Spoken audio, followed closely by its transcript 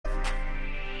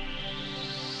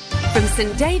From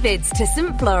St David's to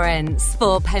St Florence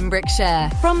for Pembrokeshire.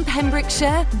 From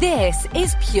Pembrokeshire, this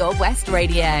is Pure West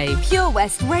Radio. Pure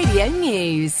West Radio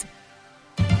News.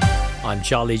 I'm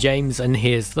Charlie James and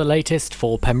here's the latest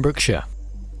for Pembrokeshire.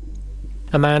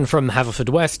 A man from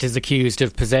Haverfordwest is accused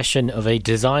of possession of a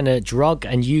designer drug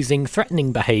and using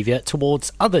threatening behaviour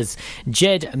towards others.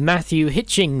 Jed Matthew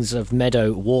Hitchings of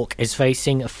Meadow Walk is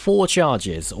facing 4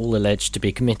 charges, all alleged to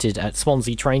be committed at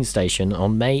Swansea train station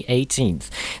on May 18th.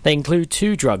 They include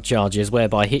 2 drug charges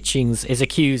whereby Hitchings is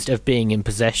accused of being in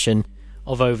possession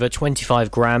of over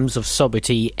 25 grams of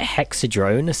Sobiti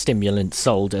hexadrone, a stimulant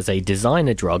sold as a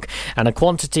designer drug, and a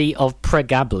quantity of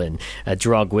pregabalin, a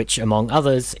drug which, among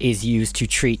others, is used to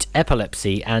treat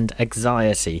epilepsy and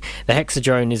anxiety. The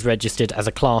hexadrone is registered as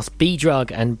a Class B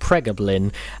drug and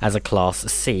pregabalin as a Class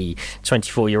C.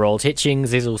 24-year-old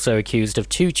Hitchings is also accused of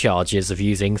 2 charges of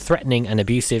using threatening and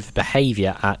abusive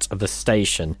behaviour at the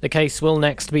station. The case will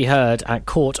next be heard at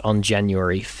court on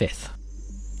January 5th.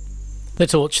 The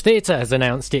Torch Theatre has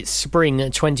announced its spring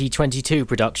 2022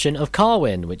 production of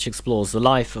Carwyn, which explores the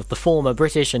life of the former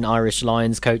British and Irish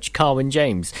Lions coach Carwyn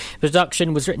James. The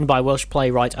production was written by Welsh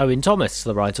playwright Owen Thomas,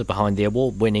 the writer behind the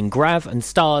award-winning Grav, and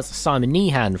stars Simon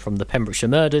Nehan from The Pembrokeshire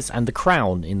Murders and The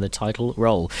Crown in the title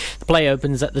role. The play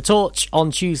opens at the Torch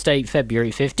on Tuesday,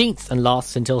 February 15th and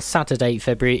lasts until Saturday,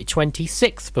 February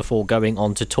 26th before going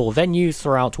on to tour venues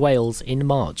throughout Wales in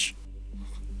March.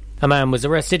 A man was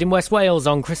arrested in West Wales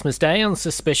on Christmas Day on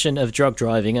suspicion of drug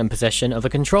driving and possession of a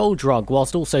controlled drug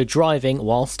whilst also driving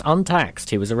whilst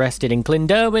untaxed. He was arrested in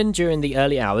Clynderwin during the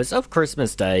early hours of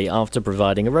Christmas Day after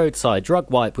providing a roadside drug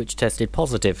wipe which tested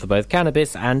positive for both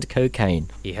cannabis and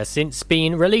cocaine. He has since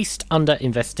been released under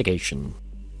investigation.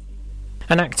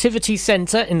 An activity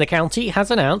centre in the county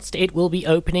has announced it will be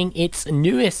opening its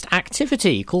newest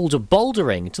activity, called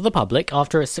bouldering, to the public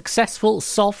after a successful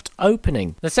soft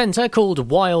opening. The centre,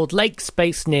 called Wild Lakes,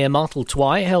 based near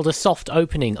Marteltwy, held a soft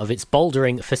opening of its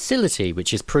bouldering facility,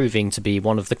 which is proving to be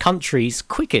one of the country's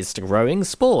quickest growing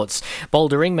sports.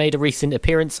 Bouldering made a recent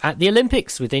appearance at the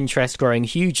Olympics, with interest growing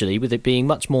hugely, with it being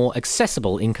much more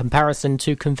accessible in comparison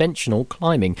to conventional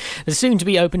climbing. The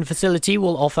soon-to-be-open facility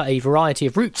will offer a variety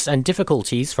of routes and difficulties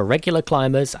for regular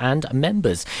climbers and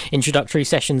members. Introductory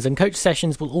sessions and coach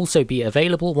sessions will also be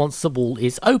available once the wall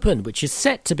is open, which is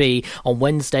set to be on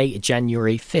Wednesday,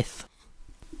 January 5th.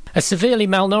 A severely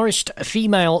malnourished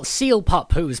female seal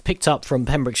pup who was picked up from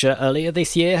Pembrokeshire earlier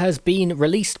this year has been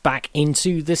released back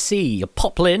into the sea.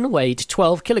 Poplin weighed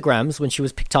 12 kilograms when she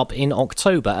was picked up in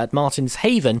October at Martin's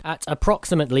Haven at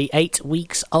approximately 8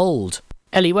 weeks old.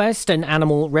 Ellie West, an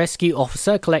animal rescue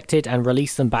officer, collected and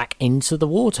released them back into the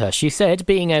water. She said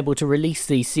being able to release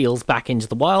these seals back into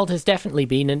the wild has definitely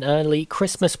been an early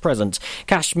Christmas present.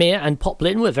 Cashmere and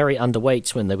Poplin were very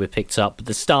underweight when they were picked up, but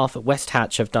the staff at West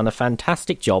Hatch have done a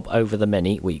fantastic job over the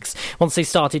many weeks. Once they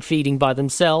started feeding by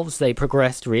themselves, they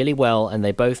progressed really well and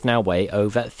they both now weigh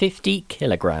over 50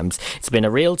 kilograms. It's been a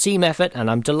real team effort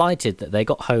and I'm delighted that they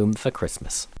got home for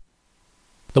Christmas.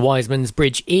 The Wiseman's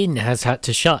Bridge Inn has had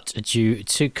to shut due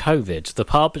to COVID. The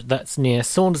pub that's near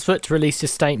Saundersfoot released a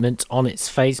statement on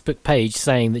its Facebook page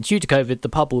saying that due to COVID, the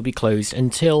pub will be closed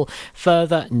until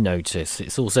further notice.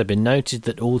 It's also been noted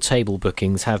that all table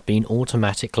bookings have been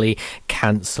automatically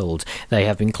cancelled. They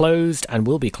have been closed and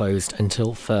will be closed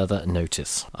until further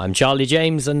notice. I'm Charlie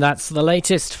James and that's the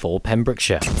latest for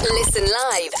Pembrokeshire. Listen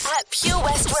live at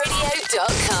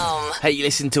purewestradio.com. Hey, you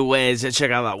listen to Wes.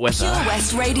 Check out that weather. Pure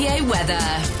West Radio weather.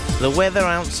 The weather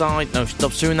outside. No,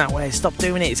 stop doing that, Wes. Stop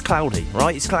doing it. It's cloudy,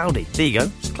 right? It's cloudy. There you go.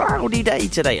 It's a cloudy day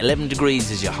today. 11 degrees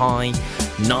is your high.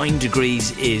 9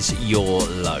 degrees is your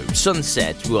low.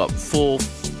 Sunset, we're up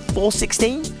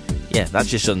 4:16. Yeah,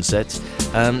 that's your sunset.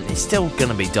 It's still going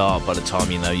to be dark by the time,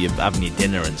 you know, you're having your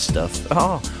dinner and stuff.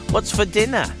 Oh, what's for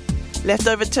dinner?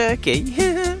 Leftover turkey?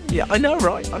 Yeah, I know,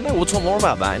 right? I know. We'll talk more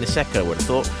about that in a second, I would have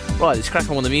thought. Right, let's crack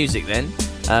on with the music then.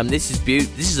 This is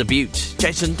Butte. This is a Butte.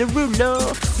 Jason Derulo.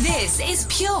 This is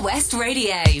Pure West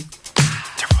Radio.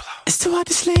 It's too hard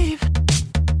to sleep.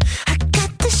 I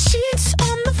got the sheets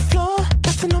on the floor,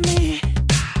 nothing on me.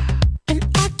 And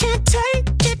I can't take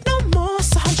it no more,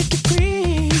 it's 100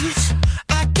 degrees.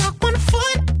 I got one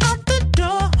foot out the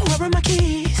door, where are my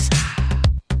keys?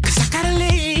 'Cause I gotta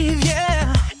leave,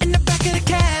 yeah. In the back of the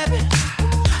cab,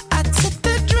 I took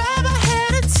the drive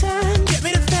ahead of time, get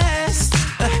me the fast.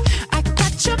 I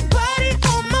got your body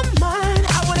on my mind,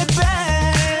 I want it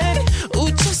bad.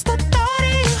 Ooh, just the thought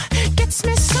of you gets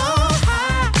me so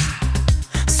high,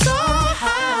 so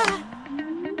high.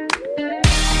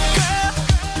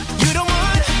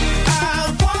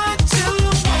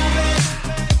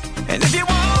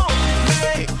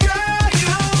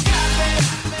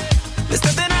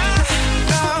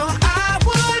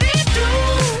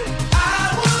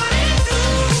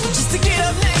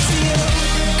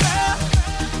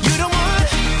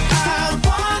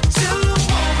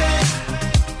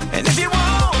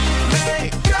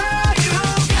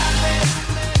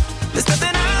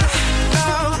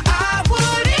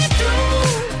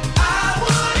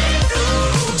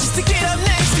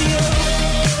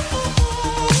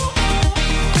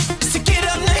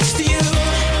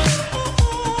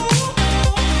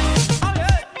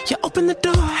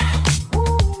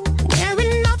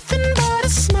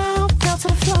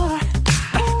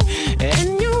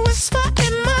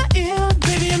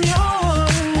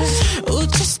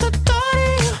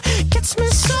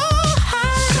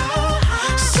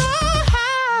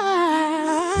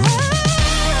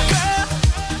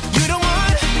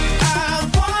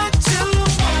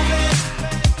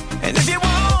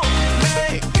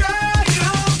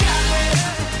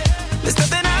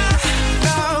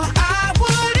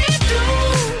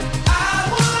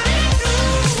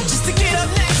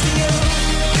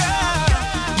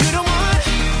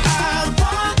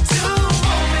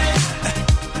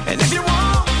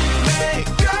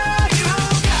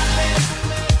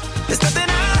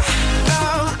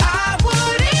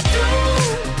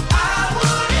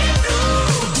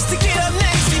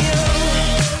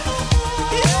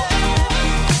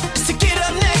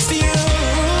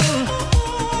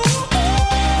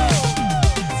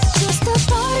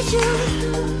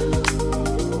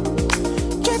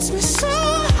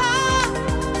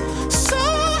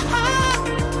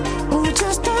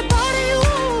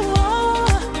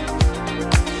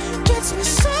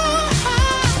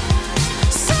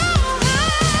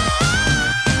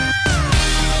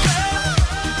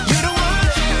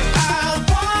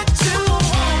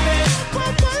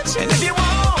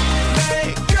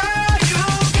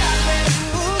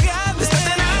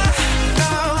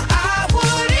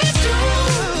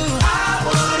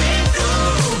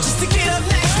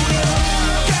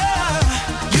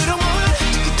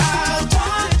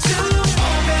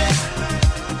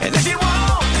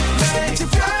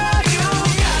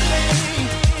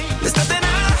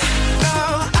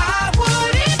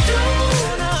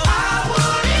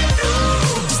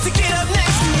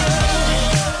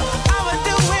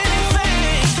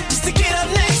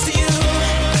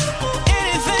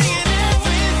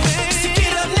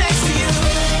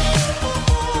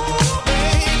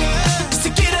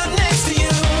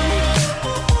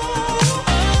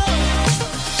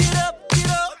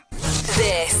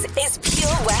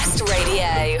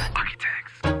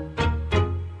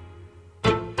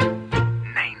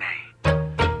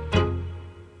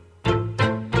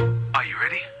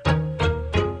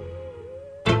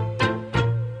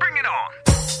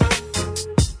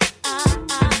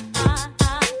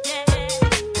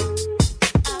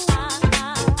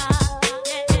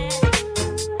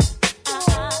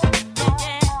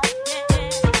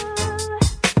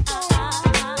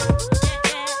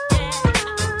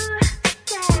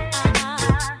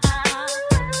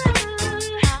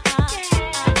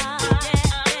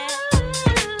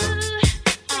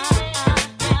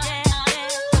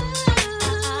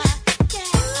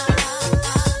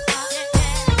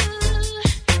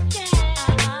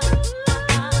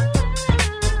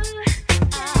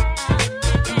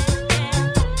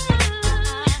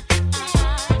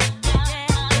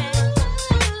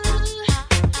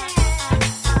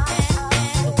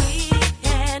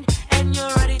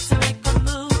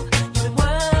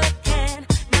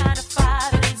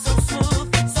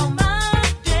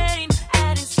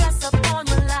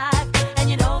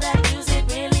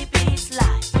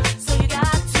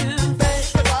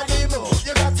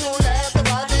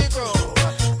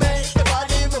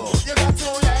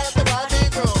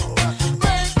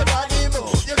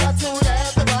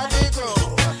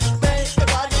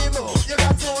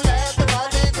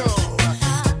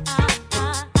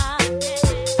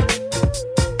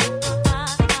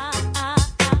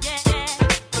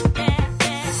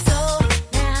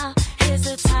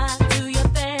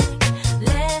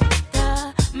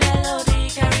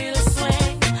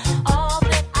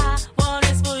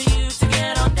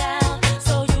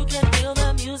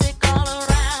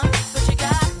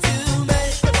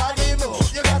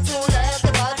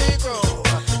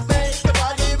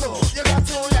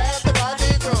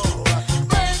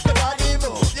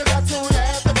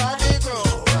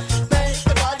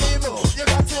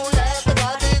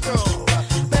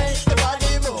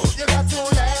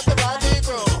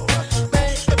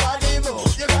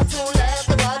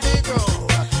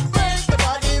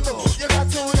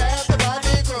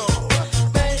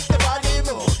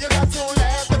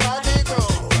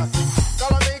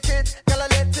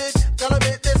 gotta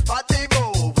make this body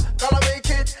move. Gotta make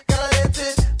it, gotta let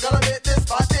it, gotta make this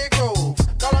body groove.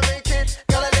 Gotta make it,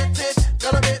 gotta let it,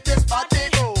 gotta make this body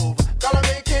move. Gotta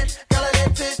make it, gotta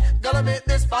let it, gotta make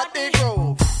this body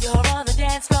groove. You're on the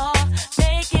dance floor,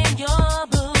 making your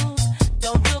moves.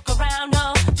 Don't look around,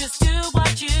 no, just do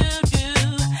what you do.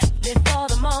 Live for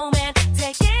the moment,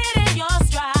 take it in your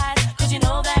stride. 'Cause you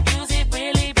know that music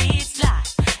really beats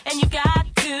life. And you got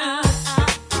to yeah.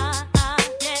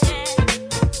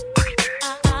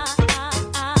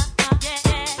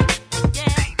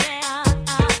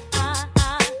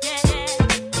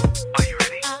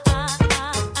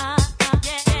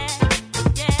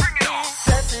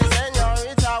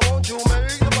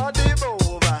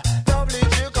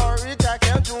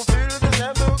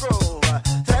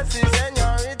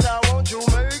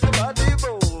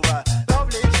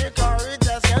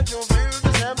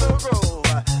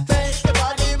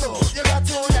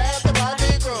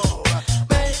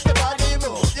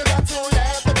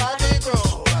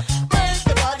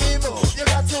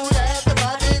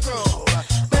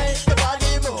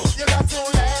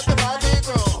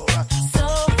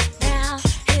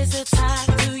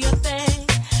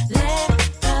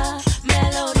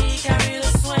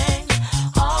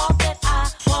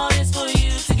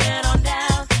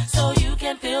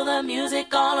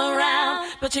 Music all around,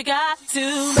 but you got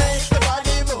to make the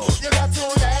body move. You got to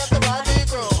let the body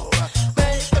grow.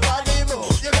 Make the body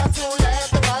move. You got to let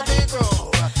the body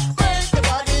grow. Make the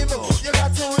body move. You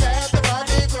got to let the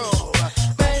body grow.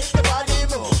 Make the body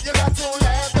move. You got to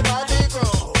let the body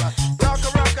grow. Rock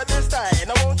a this time.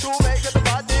 I want you make the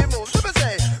body move. Let me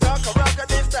say, rock a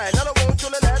this time. I don't want you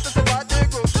to let the body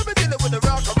grow. Let me deal with the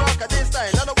rock a this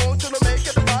time. I don't want you to make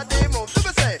the body move. Let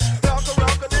me say, rock a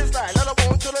this time. I don't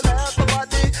want you to let the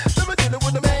body. Let me deal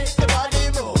with the make the body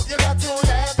move. You got to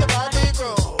let the body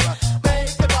grow.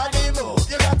 Make the body move.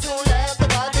 You got to let the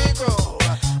body grow.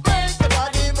 Make the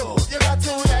body move. You got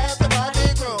to let the body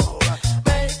grow.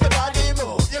 Make the body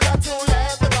move. You got to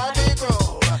let the body grow.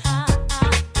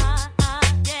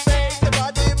 Make the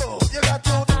body move. You got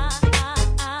to let the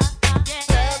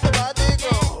body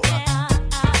grow.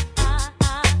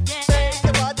 Make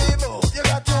the body move. You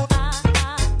got to let the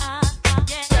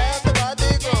body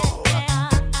grow.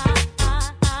 Make the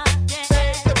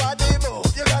body move.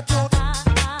 You got to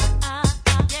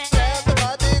let the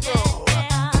body grow.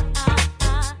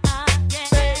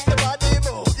 Make the body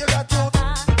move. You got to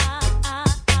let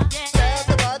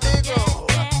the body grow.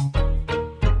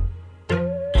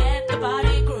 let the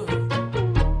body groove.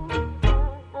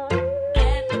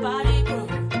 Let the body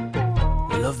groove.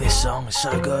 I love this song, it's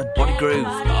so good. Body Groove,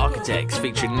 Architects,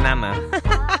 featuring Nana.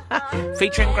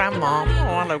 Featuring Grandma.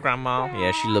 Oh, hello, Grandma.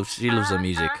 Yeah, she loves her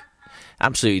music.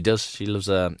 Absolutely does. She loves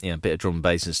a bit of drum and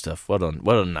bass and stuff. Well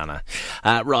done, Nana.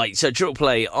 Right, so Triple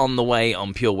Play on the way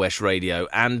on Pure West Radio,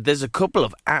 and there's a couple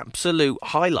of absolute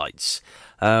highlights.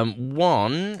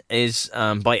 One is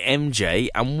by MJ,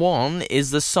 and one is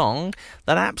the song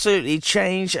that absolutely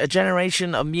changed a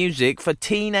generation of music for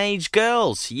teenage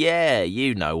girls. Yeah,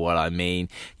 you know what I mean.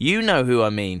 You know who I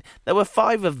mean. There were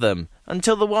 5 of them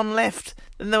until the one left.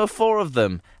 Then there were 4 of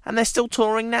them, and they're still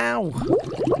touring now.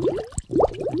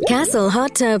 Castle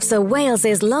Hot Tubs are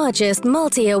Wales's largest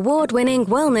multi-award-winning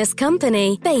wellness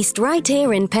company, based right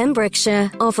here in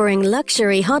Pembrokeshire, offering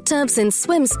luxury hot tubs and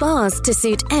swim spas to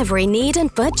suit every need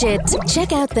and budget.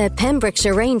 Check out their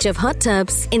Pembrokeshire range of hot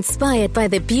tubs, inspired by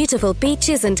the beautiful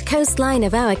beaches and coastline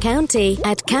of our county,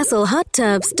 at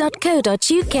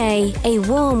castlehottubs.co.uk. A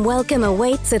warm welcome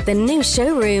awaits at the new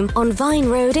showroom on Vine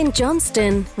Road in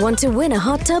Johnston. Want to win a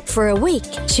hot tub for a week?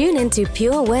 Tune into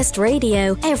Pure West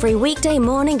Radio every weekday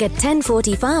morning at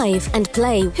 10:45 and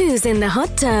play Who's in the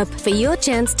Hot Tub for your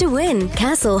chance to win.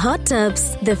 Castle Hot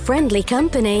Tubs, the friendly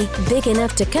company, big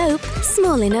enough to cope,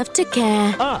 small enough to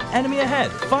care. Ah, enemy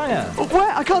ahead. Fire.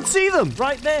 Where? I can't see them.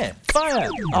 Right there. Fire.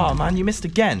 Oh, man, you missed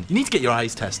again. You need to get your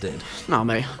eyes tested. Nah,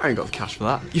 mate, I ain't got the cash for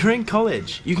that. You're in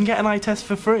college. You can get an eye test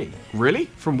for free. Really?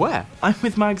 From where? I'm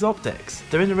with Mags Optics.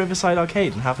 They're in the Riverside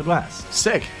Arcade in Haverfordwest.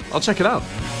 Sick. I'll check it out.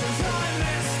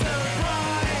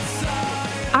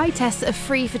 Eye tests are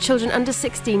free for children under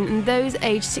 16 and those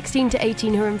aged 16 to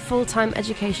 18 who are in full-time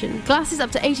education. Glasses up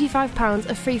to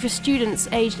 £85 are free for students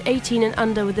aged 18 and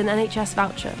under with an NHS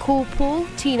voucher. Call Paul,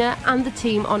 Tina and the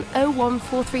team on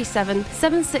 01437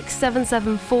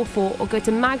 767744 or go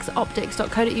to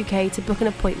magsoptics.co.uk to book an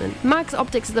appointment. Mags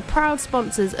Optics are the proud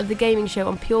sponsors of the gaming show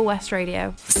on Pure West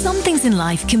Radio. Some things in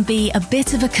life can be a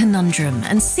bit of a conundrum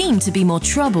and seem to be more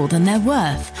trouble than they're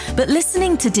worth. But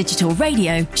listening to digital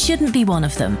radio shouldn't be one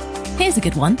of them. Here's a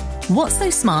good one. What's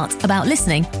so smart about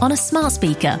listening on a smart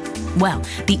speaker? Well,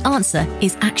 the answer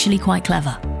is actually quite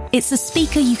clever. It's a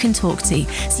speaker you can talk to,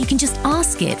 so you can just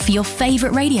ask it for your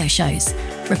favourite radio shows.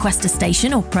 Request a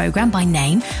station or programme by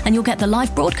name and you'll get the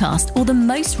live broadcast or the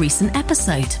most recent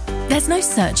episode. There's no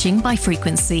searching by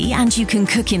frequency, and you can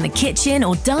cook in the kitchen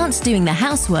or dance doing the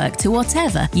housework to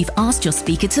whatever you've asked your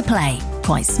speaker to play.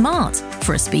 Quite smart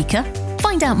for a speaker.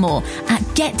 Find out more at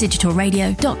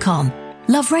getdigitalradio.com.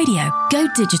 Love radio. Go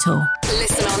digital.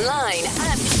 Listen online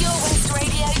at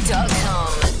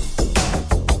purewestradio.com.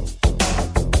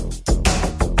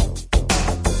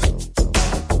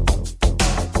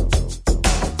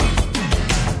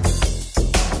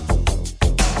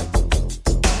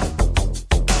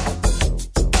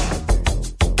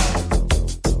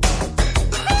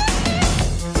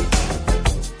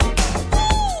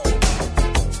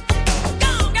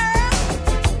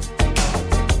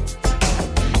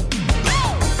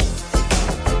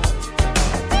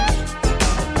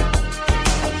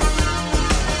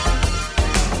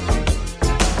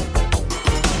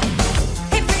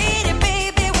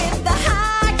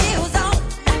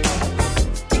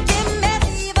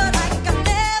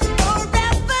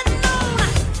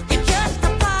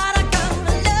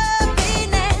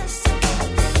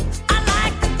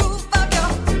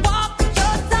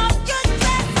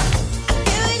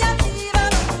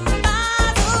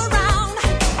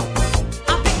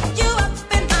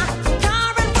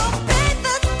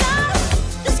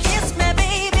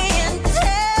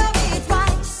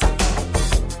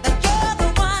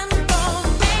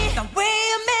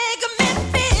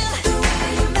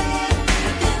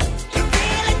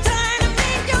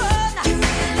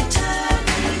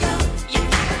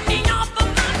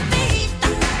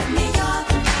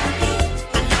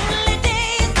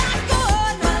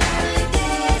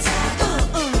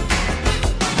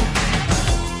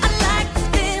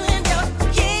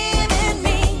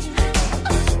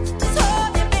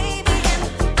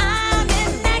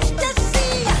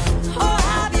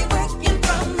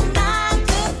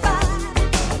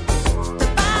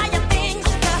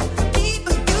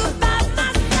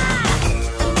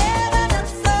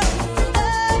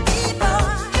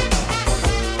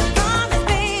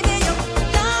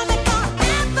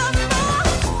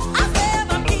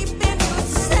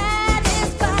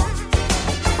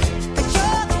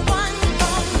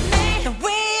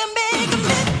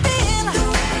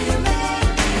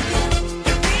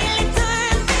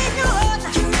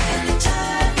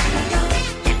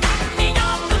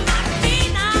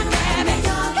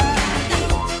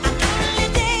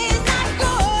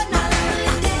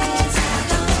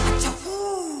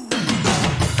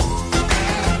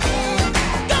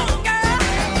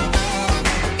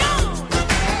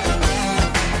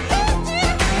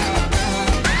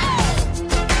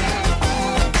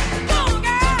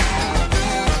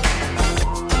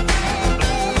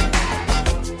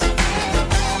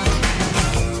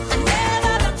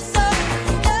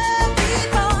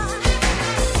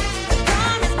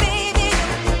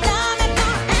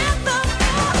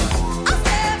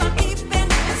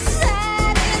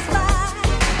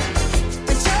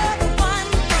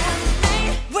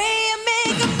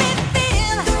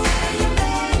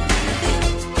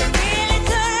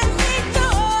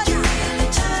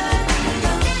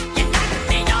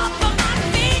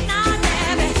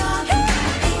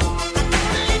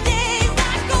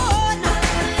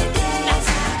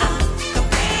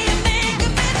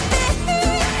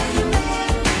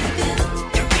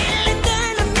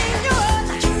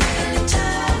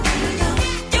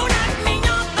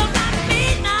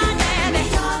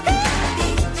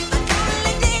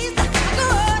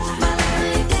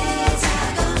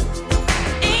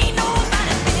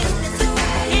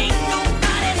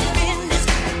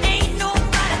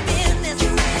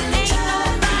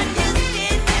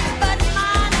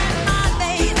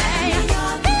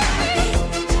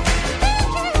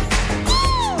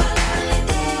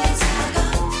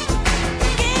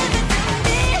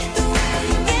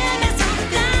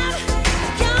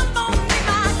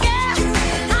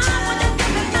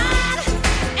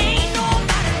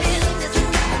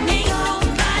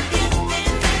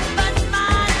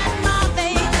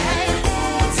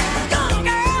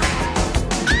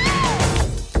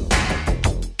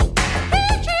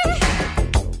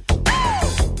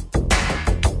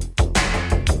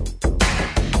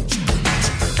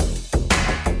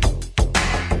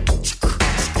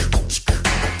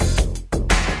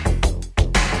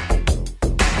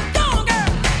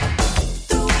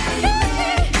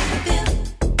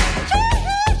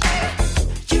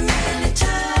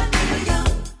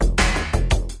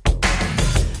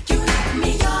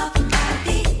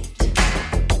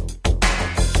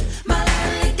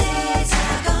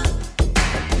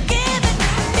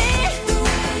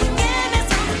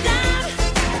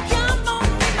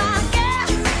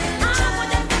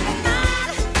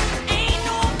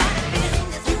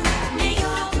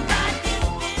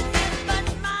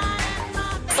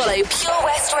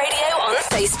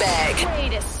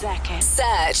 second.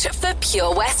 Search for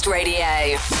Pure West Radio.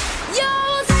 Yo,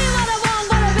 I'll tell you what I want,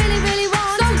 what I really, really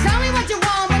want. So tell me what you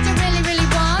want, what you really, really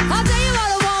want. I'll tell you what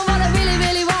I want, what I really,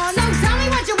 really want. So tell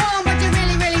me what you want, what you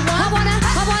really, really want. I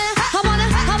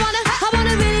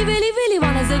wanna really, really, really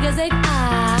wanna zig a zig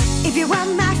ah. If you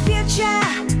want my future,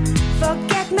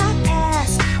 forget my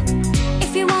past.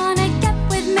 If you wanna get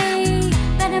with me,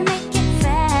 better make it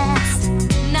fast.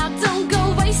 Now don't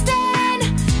go wasting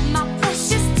my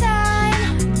precious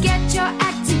time. Get your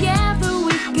act together,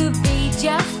 we could be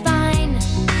just fine.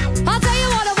 I'll tell you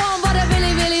what I want, what I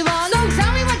really, really want. So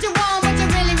tell me what you want, what you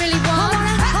really, really want.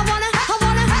 I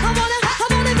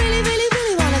wanna really, really,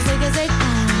 really wanna zig a zig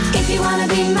ah. If you wanna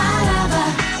be my lover,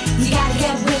 you gotta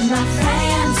get with my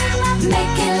friends.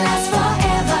 Make it last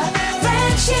forever.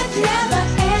 Friendship never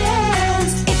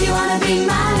ends. If you wanna be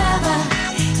my lover,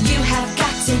 you have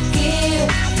got to give.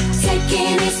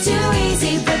 Taking is too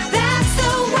easy, but that's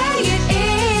the way it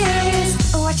is.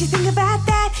 What you think about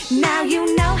that? Now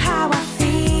you know how I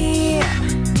feel.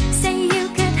 Say you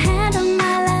could handle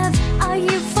my love. Are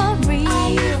you for real? I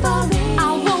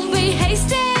won't be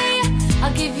hasty,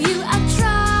 I'll give you a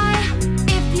try.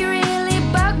 If you really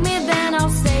bug me, then I'll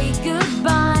say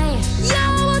goodbye. Yo,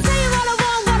 I'll tell you what I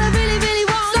want, what I really, really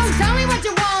want. So tell me what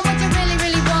you want, what you really,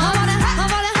 really want.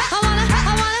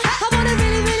 I wanna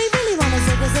really, really, really wanna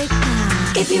zig a zig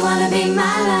ah. If you wanna be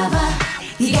my lover,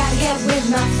 you gotta get with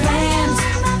my friends.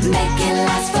 Make it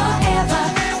last forever.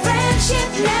 Friendship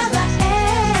never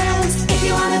ends. If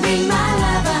you wanna be my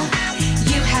lover,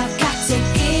 you have got to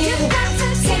give.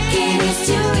 Taking is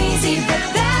too easy, but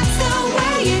that's the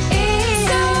way it is.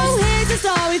 So here's the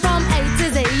story from A to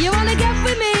Z. You wanna get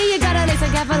with me, you gotta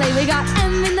listen carefully. We got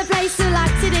M in the place who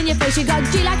likes it in your face. You got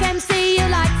G like MC, who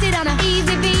likes it on a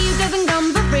easy V, who doesn't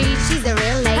come for free. She's a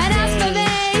real lady. And as for me,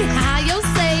 how you'll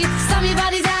see, slam your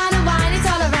body down and wine it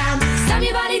all around. Slam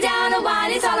your body down and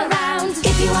wine it all around.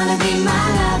 If you wanna be my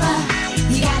lover,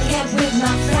 you gotta get with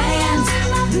my friends.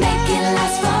 Make it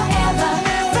last forever.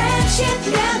 Friendship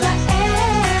never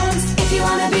ends. If you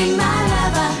wanna be my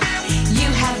lover, you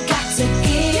have got to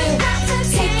give.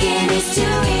 Taking is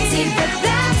too easy, but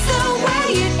that's the way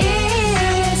it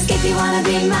is. If you wanna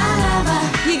be my lover,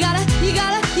 You gotta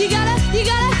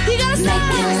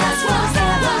make it last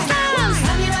forever.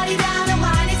 slam your body down and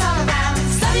wine it all around.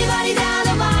 Slam your body down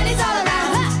and wine it all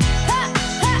around.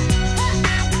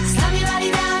 Slam your body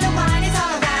down and wine it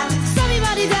all around. Slam your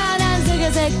body down and zig a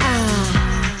zig ah.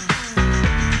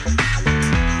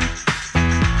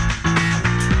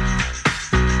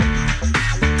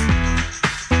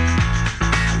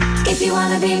 If you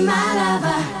wanna be my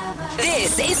lover.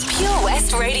 This is Pure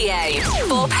West Radio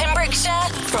for Pembrokeshire,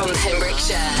 from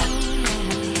Pembrokeshire.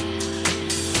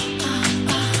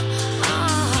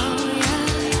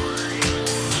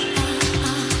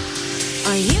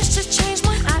 I used to change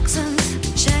my accent,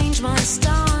 change my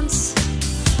stance,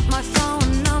 my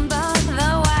phone number,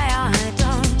 the way I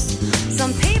dance.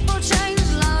 Some people change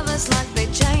lovers like they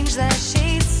change their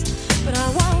sheets, but I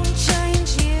won't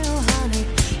change you, honey,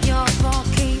 you're for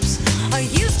keeps. I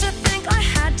used to think I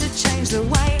had to change the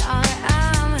way I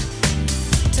am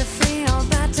to feel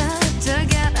better, to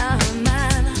get a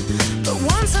man. But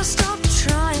once I stopped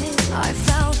trying, I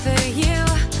fell for you.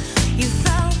 You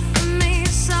fell for me,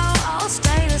 so I'll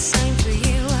stay the same for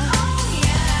you. Oh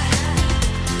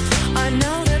yeah. I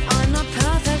know that I'm not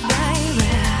perfect,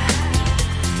 baby.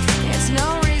 It's no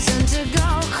reason to go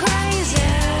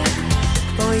crazy.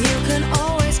 But you can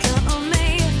always count on me.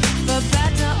 For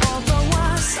better or for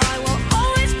worse, I will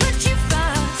always put you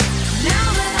first. Now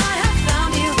that I have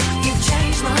found you, you've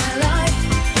changed my life.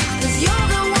 'Cause you're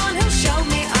the one who showed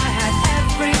me I had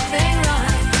everything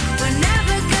right. We're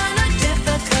never gonna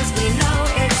differ 'cause we know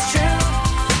it's true.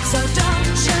 So don't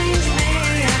change me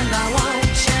and I won't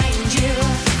change you.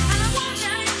 And I won't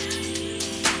change.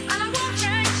 And I won't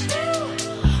change you.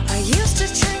 I used to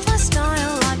change my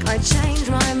style like I changed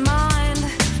my mind.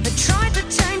 I tried to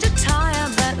change a tire,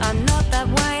 but I'm not that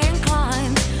way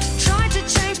inclined. Tried to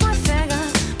change my figure,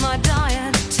 my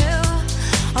diet too.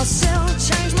 I'll still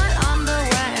change my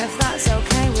underwear if that's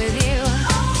okay with you.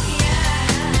 Oh yeah.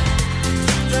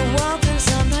 The world can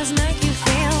sometimes make you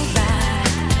feel bad,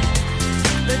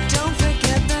 but don't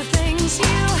forget the things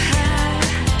you had.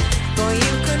 Boy,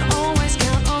 you can always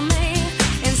count on me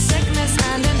in sickness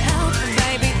and in health.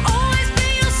 Baby, always be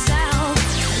yourself.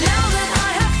 Now that I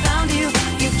have found you,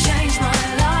 you've changed my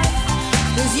life.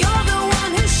 'Cause you're the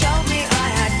one who showed me I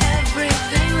had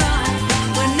everything right.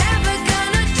 We're never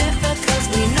gonna differ 'cause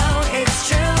we know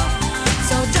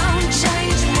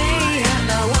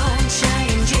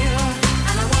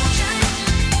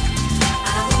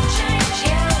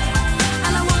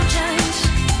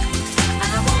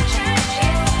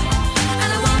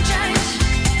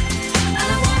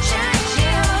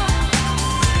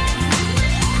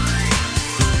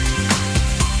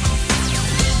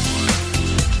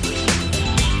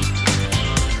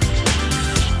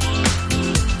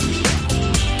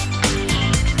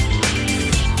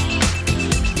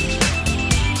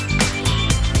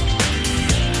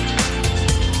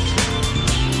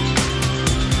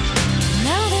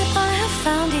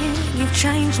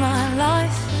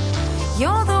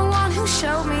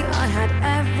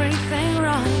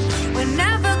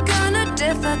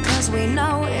differ, cause we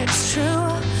know it's true.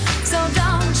 So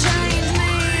don't change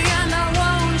me, and I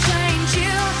won't change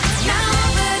you. Now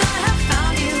that I have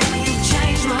found you, you've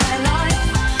changed my life.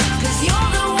 Cause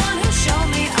you're the one who showed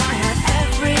me I had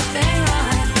everything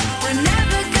right. We're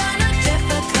never gonna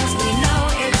differ, cause we know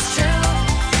it's true.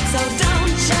 So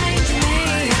don't change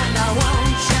me, and I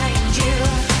won't change you.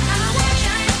 And I won't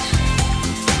change,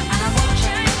 and I won't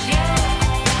change you.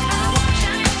 And I won't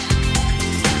change,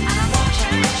 and I won't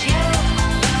change you.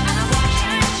 And I won't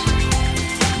change,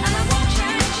 and I won't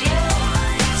change you.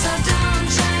 So don't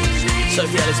change me.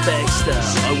 Sophie Ellis Bextor,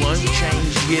 I Won't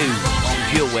Change You on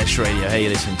Pure West Radio. Hey,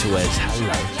 you're listening to Wes.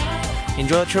 Hello.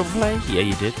 Enjoy the triple play? Yeah,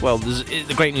 you did. Well,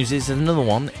 the great news is there's another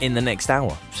one in the next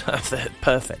hour.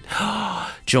 Perfect.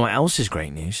 Do you know what else is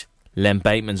great news? Len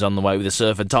Bateman's on the way with the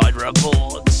Surf and Tide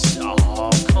reports.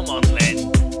 Oh, come on,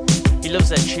 Len. He loves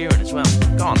that cheering as well.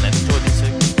 Go on, Len. Enjoy this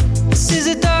too. This is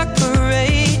a dark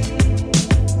parade,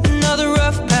 another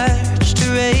rough patch to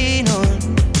rain on,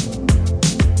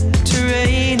 to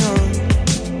rain on.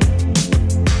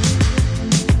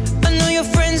 I know your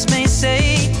friends may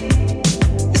say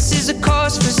this is a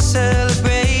cause for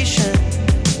celebration.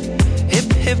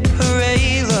 Hip hip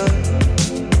hooray, love.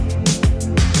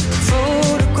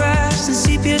 Photographs and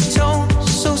sepia tones,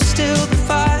 so still the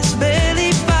fire's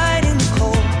barely fighting the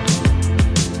cold.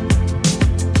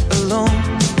 Alone.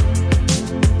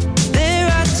 There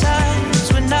are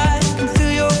times when I can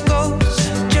feel your ghost,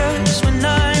 just when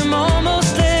I'm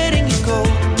almost letting you go.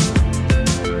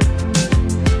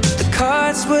 The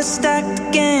cards were stacked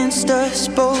against us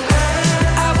both.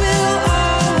 I will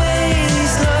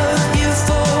always love you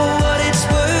for what it's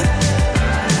worth.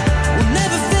 We'll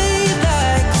never fade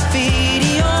like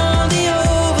graffiti on the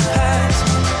overpass.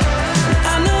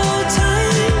 I know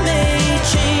time may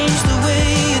change the way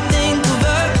you think of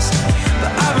us,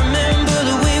 but I remember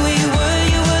the way we were.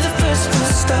 You were the first full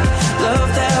stop, love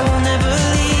that will never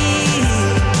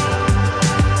leave.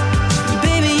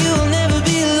 Baby, you'll never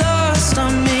be lost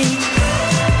on me.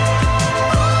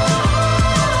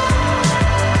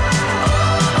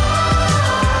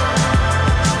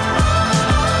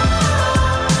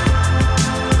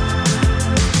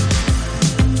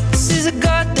 This is a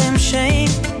goddamn shame.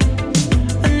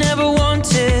 I never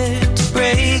wanted to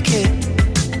break it,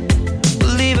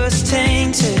 leave us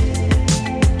tainted.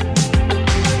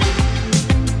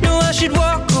 No, I should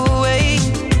walk away,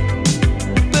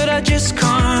 but I just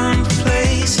can't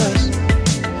replace us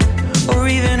or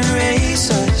even erase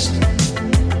us.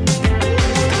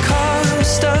 The car was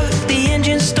stuck, the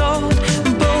engine stalled,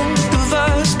 and both of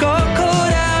us got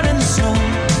caught out in the snow.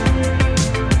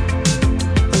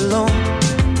 Alone.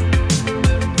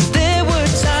 There were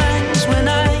times when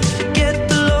I forget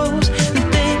the lows and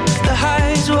think the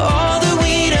highs were all that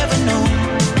we'd ever known.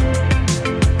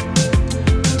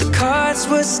 The cards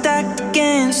were stacked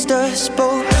against us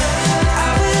both.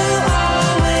 I will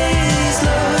always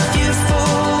love you for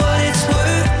what it's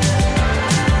worth.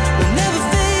 We'll never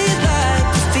fade like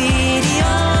graffiti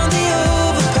on the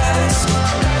overpass.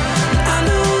 I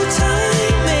know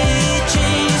time may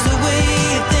change the way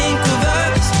you think of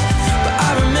us, but I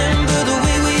remember the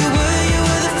way we were. You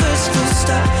were the first full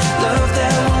stop, love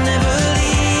that will never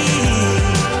leave.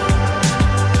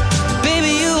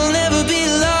 Baby, you will never be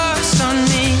lost on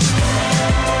me.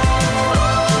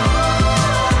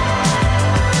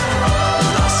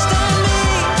 Lost on me.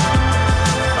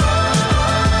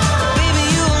 Baby,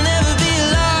 you will never be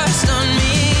lost on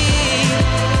me.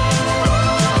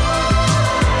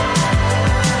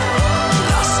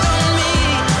 Lost on me.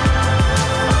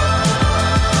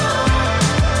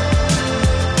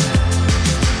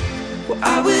 Well,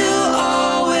 I will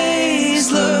always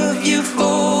love you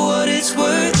for what it's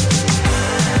worth.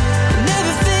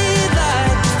 Never fade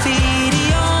like graffiti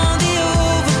on the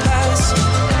overpass.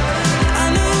 I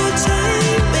know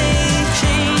time may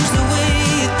change the way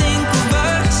you think of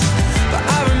us, but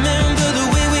I remember the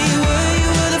way we were. You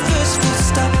were the first full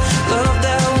stop, love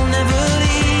that will never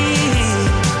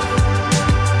leave.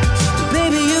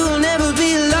 Baby, you will never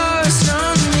be lost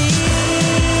on me.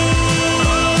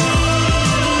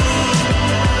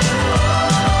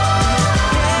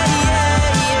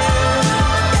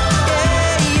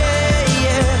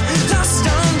 Lost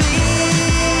on me.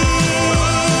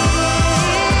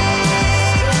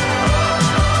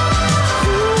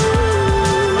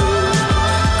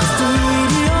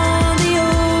 Graffiti on the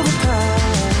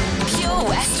overpass. Pure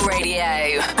West Radio.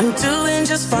 I'm doing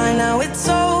just fine now, it's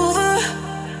over.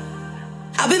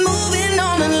 I've been moving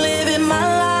on and living my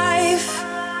life,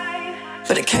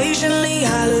 but occasionally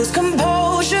I lose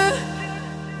composure,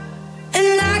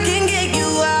 and I can get you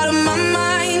out of my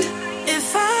mind.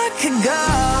 If I could go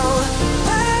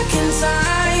back in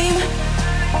time,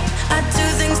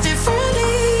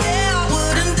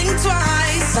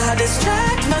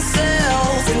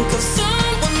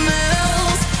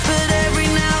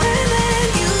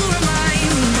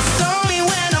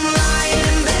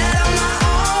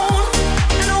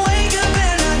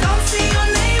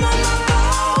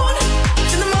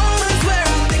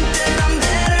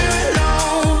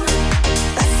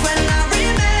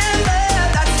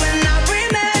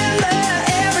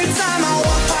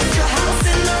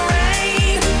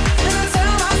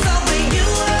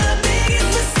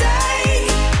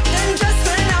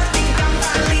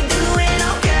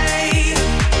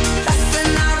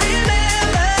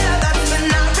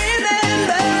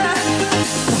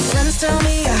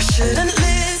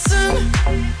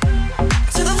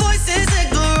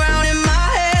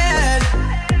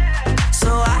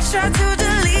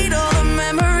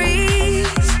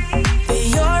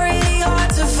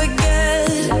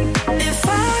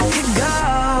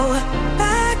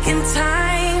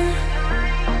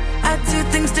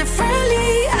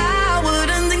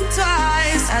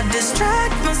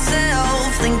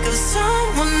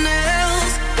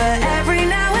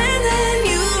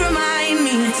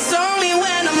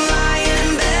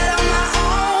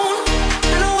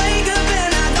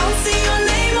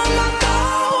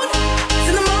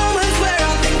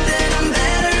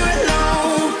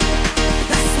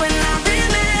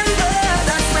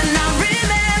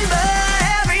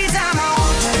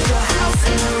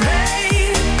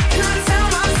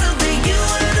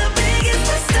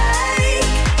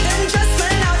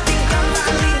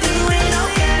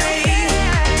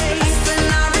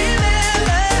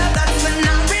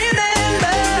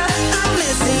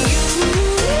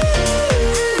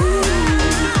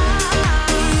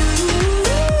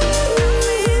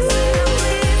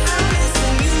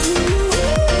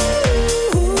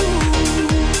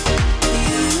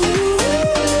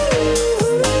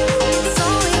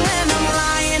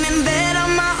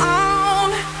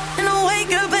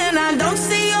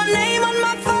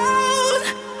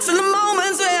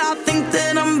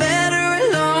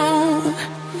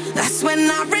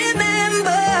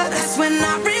 remember, that's when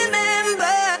I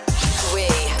remember. We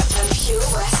are Pure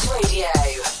West Radio.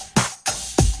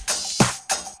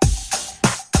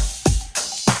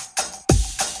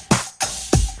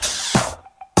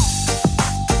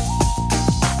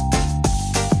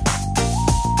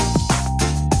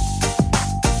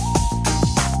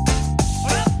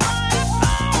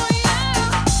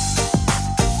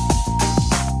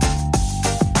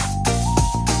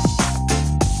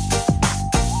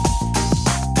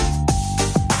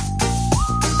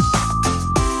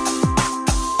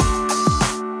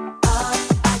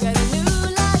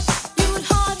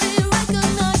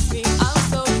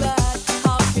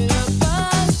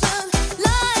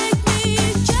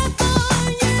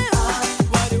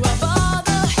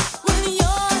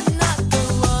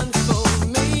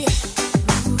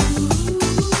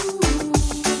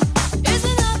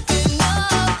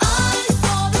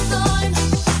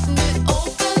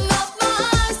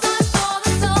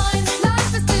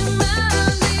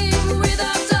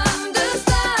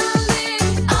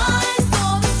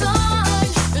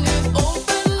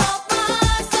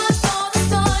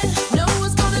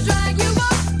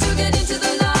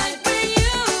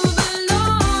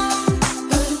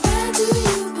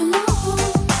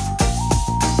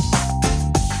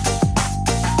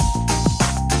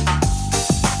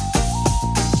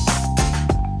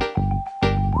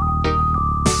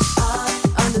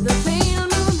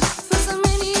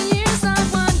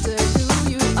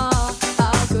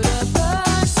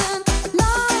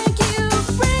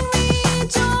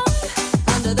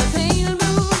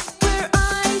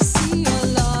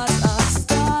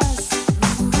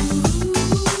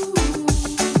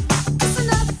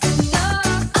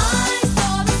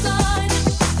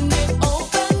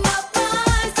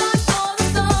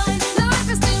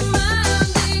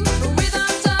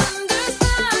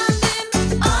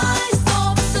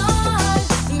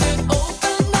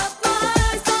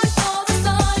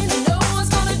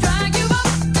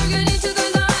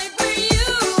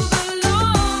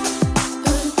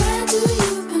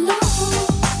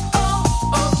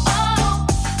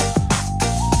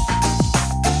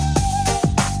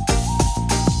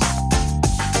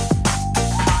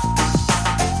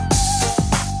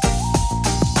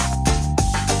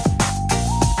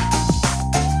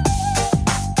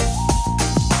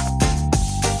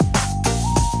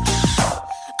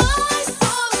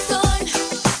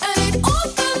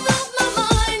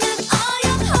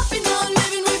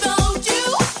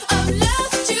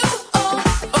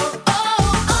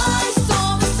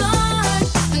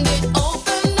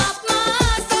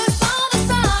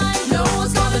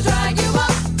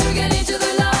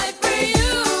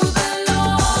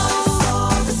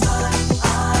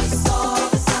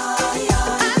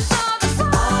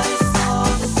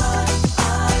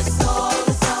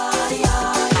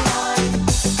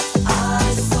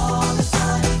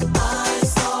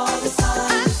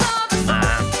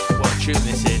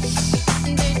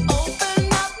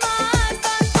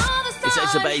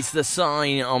 The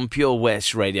Sign on Pure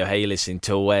West Radio. Hey, you're listening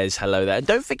to Wes. Hello there. And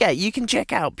don't forget, you can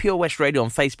check out Pure West Radio on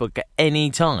Facebook at any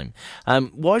time.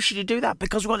 Why should you do that?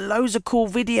 Because we've got loads of cool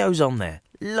videos on there.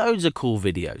 Loads of cool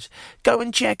videos. Go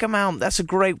and check them out. That's a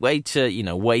great way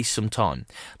to, waste some time.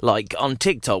 Like on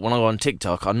TikTok, when I go on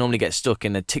TikTok, I normally get stuck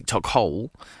in a TikTok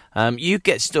hole. You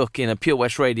get stuck in a Pure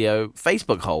West Radio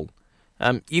Facebook hole.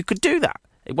 You could do that.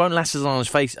 It won't last as long as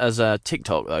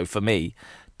TikTok, though, for me.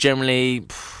 Generally,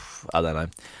 I don't know.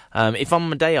 If I'm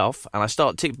on my day off and I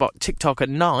start TikTok at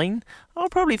 9, I'll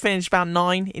probably finish about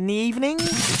 9 in the evening.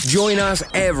 Join us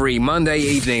every Monday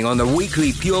evening on the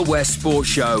weekly Pure West Sports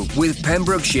Show with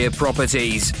Pembrokeshire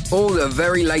Properties. All the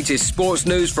very latest sports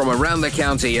news from around the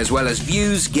county, as well as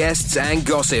views, guests and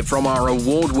gossip from our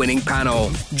award-winning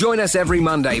panel. Join us every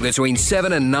Monday between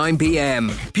 7 and 9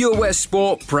 p.m. Pure West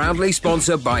Sport, proudly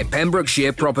sponsored by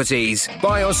Pembrokeshire Properties.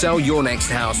 Buy or sell your next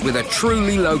house with a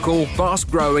truly local,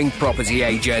 fast-growing property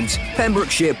agent.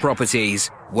 Pembrokeshire Properties.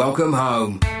 Welcome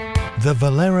home. The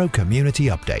Valero Community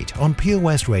Update on Pure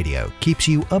West Radio keeps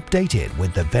you updated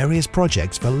with the various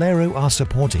projects Valero are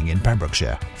supporting in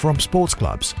Pembrokeshire, from sports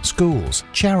clubs, schools,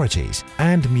 charities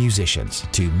and musicians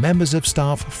to members of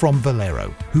staff from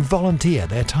Valero who volunteer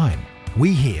their time.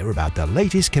 We hear about the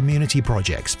latest community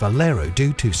projects Valero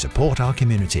do to support our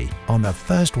community on the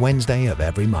first Wednesday of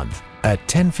every month at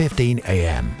 10:15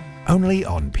 a.m. only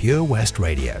on Pure West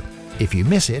Radio. If you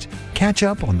miss it, catch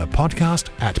up on the podcast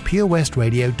at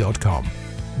purewestradio.com.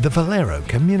 The Valero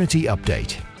Community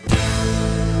Update.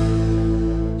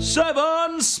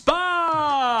 7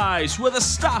 Spice, where the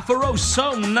staff are oh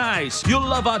so nice. You'll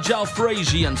love our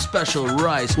jalfrezi and special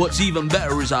rice. What's even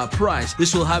better is our price.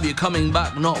 This will have you coming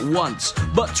back not once,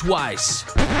 but twice.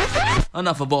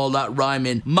 Enough of all that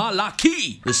rhyming.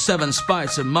 Malaki! The Seven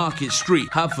Spice of Market Street,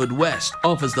 Haverfordwest,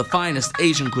 offers the finest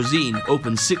Asian cuisine,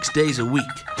 open 6 days a week.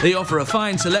 They offer a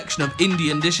fine selection of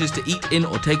Indian dishes to eat in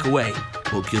or take away.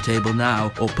 Book your table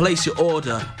now or place your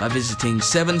order by visiting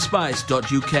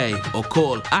sevenspice.uk or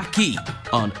call Aki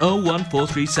on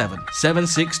 01437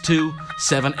 762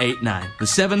 789. The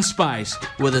Seven Spice,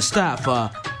 where the staff are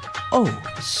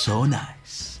so nice.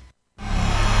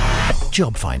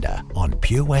 Job Finder on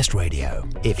Pure West Radio.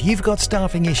 If you've got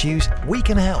staffing issues, we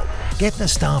can help. Get the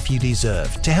staff you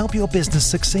deserve to help your business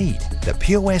succeed. The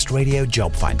Pure West Radio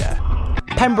Job Finder.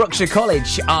 Pembrokeshire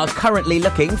College are currently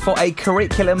looking for a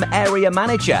curriculum area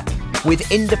manager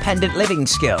with independent living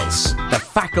skills. The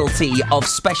Faculty of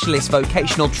Specialist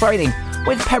Vocational Training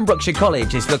with Pembrokeshire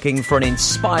College is looking for an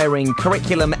inspiring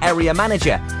curriculum area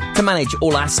manager to manage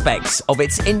all aspects of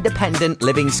its independent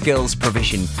living skills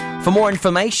provision. For more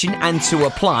information and to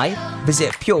apply,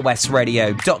 visit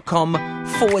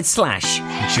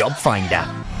purewestradio.com/job finder.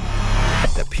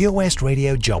 The Pure West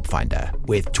Radio Job Finder,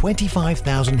 with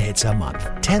 25,000 hits a month,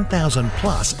 10,000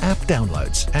 plus app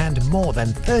downloads, and more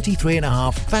than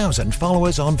 33,500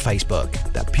 followers on Facebook.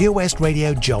 The Pure West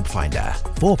Radio Job Finder,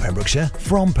 for Pembrokeshire,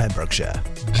 from Pembrokeshire.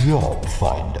 Job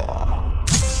Finder.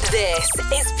 This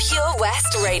is Pure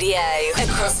West Radio.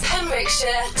 Across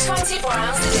Pembrokeshire, 24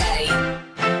 hours a day.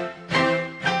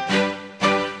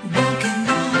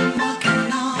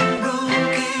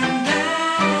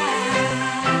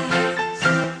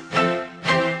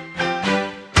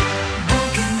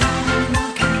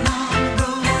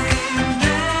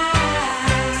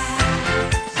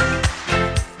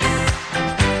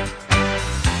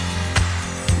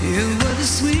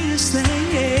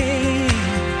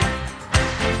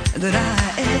 That I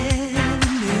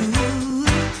ever knew,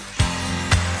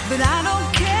 but I don't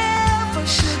care for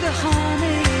sugar,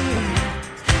 honey,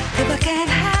 if I can't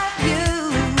have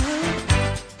you.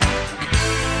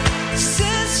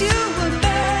 Since you were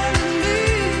married me,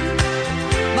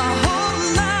 my whole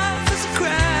life is a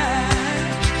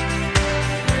crash.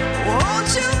 Won't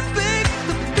you pick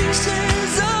the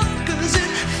pieces up, 'cause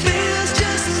it feels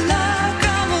just like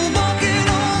I'm walking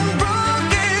on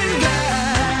broken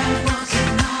glass.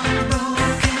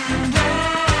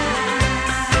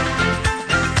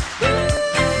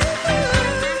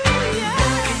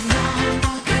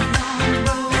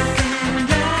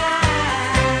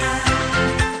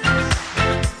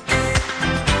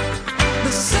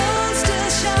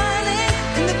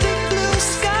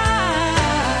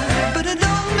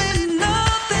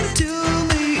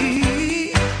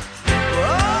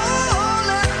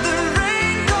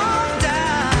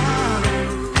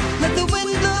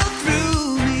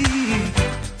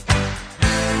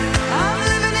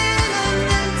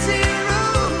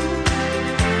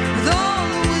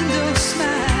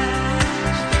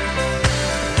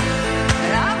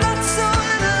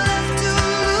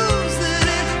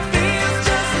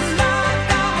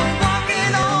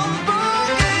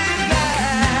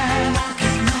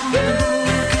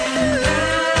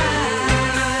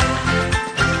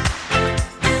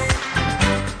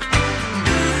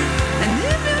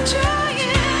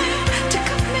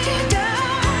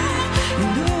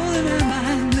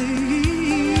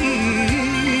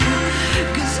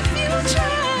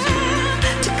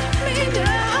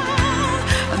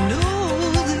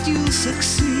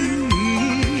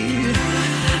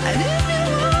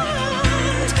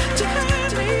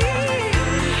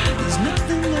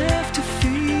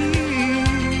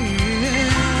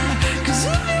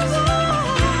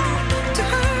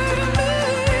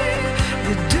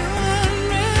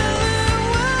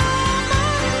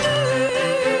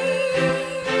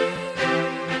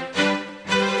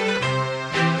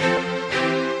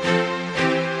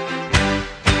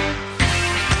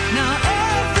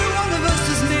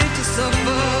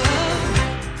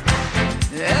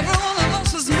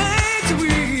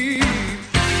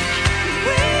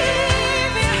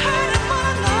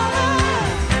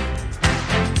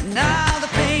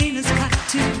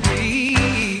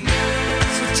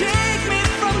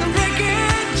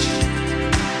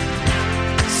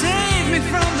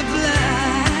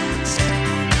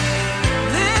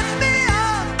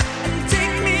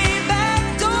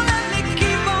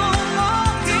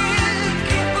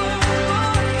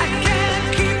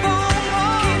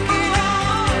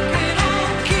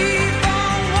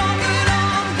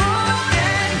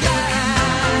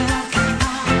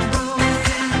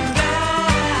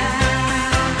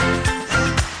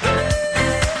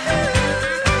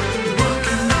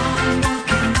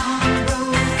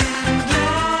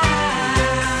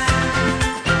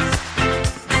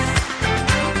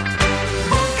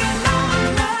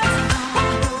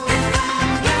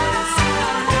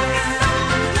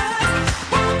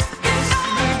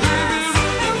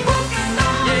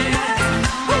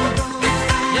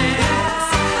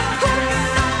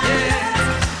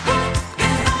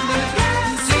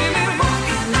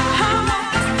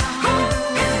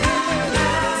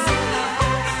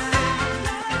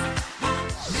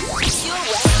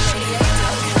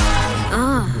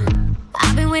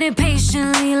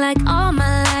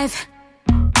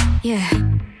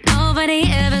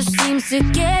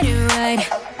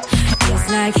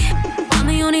 like. I'm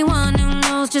the only one who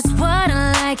knows just what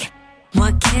I like.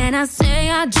 What can I say?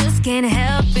 I just can't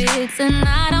help it.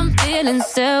 Tonight I'm feeling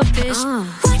selfish.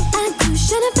 What I do,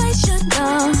 shouldn't I should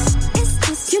know. It's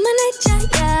just human nature,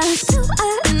 yeah. Do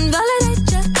I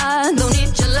invalidate you? I don't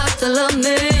need your love to love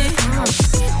me.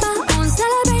 Be my own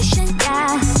celebration,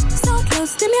 yeah. So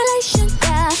close stimulation,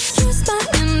 yeah. Use my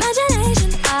imagination.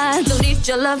 I don't need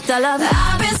your love to love me.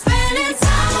 I've been spending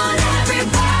time on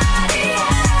everybody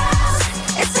else.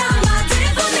 It's time I did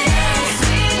it for me.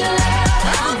 Sweet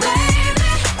love, oh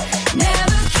baby.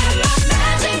 Never kept my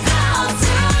magic all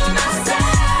to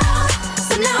myself.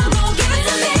 So now I'm gonna give it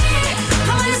to me.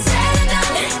 I wanna say it,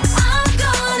 I'm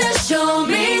gonna show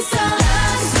me some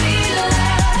love, sweet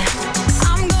love.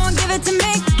 I'm gonna give it to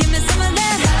me. Give me some of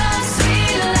that love,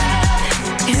 sweet love.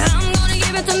 Yeah, I'm gonna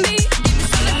give it to me. Give me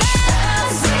some of that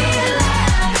love, sweet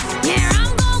love. Yeah,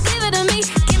 I'm gonna give it to me.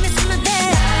 Give me some of that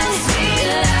love, sweet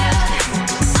love.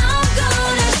 I'm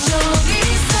gonna show me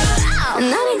some.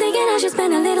 And I be thinking I should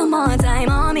spend a little more time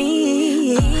on me.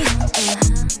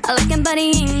 I like him, but he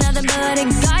ain't nothing but a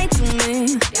guy to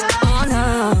me. Oh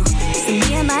no, so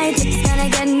me and my chick's gonna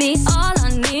get me all I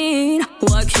need.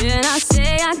 What can I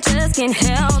say? I just can't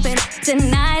help it.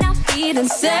 Tonight I'm feeling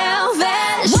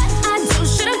selfish. What I do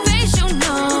shouldn't face you,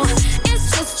 no. It's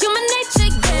just human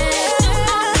nature, yeah. Do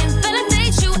I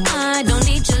invalidate you? I don't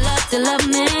need your love to love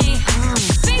me.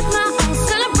 Be my own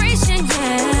celebration,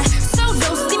 yeah. So no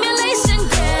stimulation,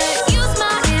 yeah. Use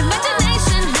my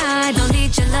imagination. I don't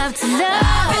need your love to love.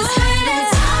 I've been spending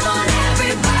time on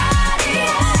everybody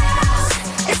else.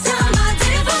 It's time I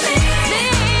did it for me.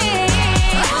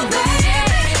 Oh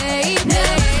baby,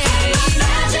 never kept my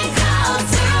magic all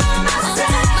to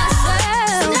myself.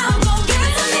 So now I'm gonna give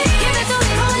it to me. Give it to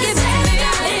me, give it to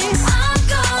me. I'm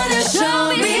gonna show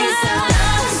me some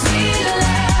love, sweet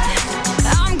love.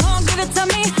 I'm gonna give it to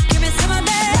me. Give me some of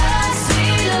that love,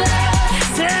 sweet love.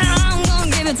 I'm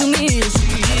gonna give it to me.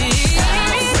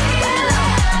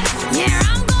 Yeah,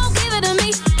 I'm gonna give it to me.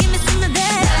 Give me some of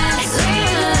that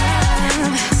sweet love.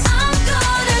 I'm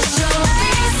gonna show me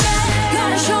some.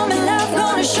 Gonna show me love.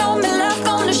 Gonna show me love.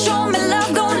 Gonna show me love.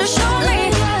 Gonna show me.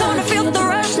 Gonna feel the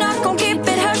rush. Not gonna keep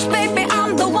it hush, baby.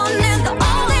 I'm the one and the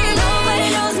only. Nobody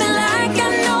knows me like I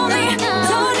know me.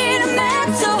 Don't need a man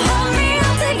to hold me.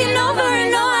 I'm taking over and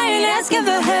no, I ain't asking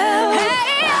for help.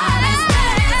 I've been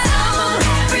spending time on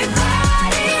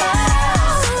everybody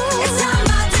else. It's time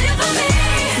I did it for me.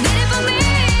 Did it for me.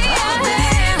 Oh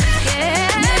baby, yeah.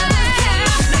 Never kept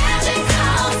my magic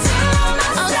all to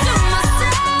myself.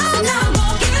 So now I'm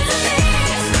gonna give it to me.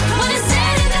 When it's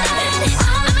said and done,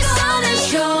 I'm gonna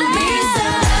show me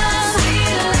some love,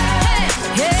 sweet love.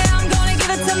 Yeah, I'm gonna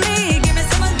give it to me. Give me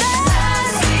some of that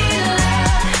sweet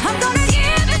love. I'm gonna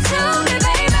give it to me,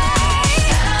 baby.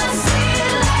 Sweet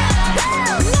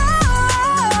love,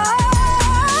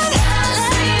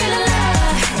 sweet love,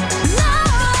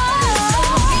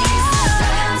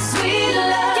 sweet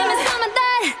love. Give me some of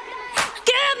that.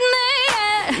 Give me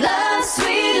love,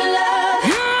 sweet love.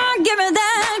 Give me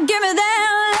that. Give me that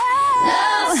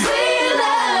love, sweet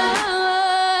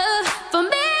love. For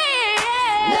me,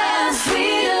 love,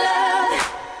 sweet love.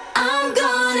 I'm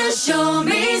gonna show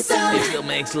me some. It still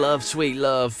makes love, sweet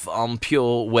love on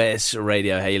Pure West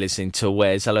Radio. Hey, you're listening to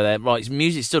Wes. Hello there. Right,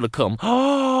 music's still to come.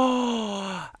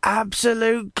 Oh,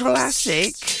 absolute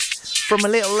classic from a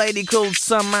little lady called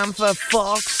Samantha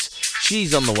Fox.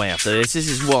 She's on the way after this. This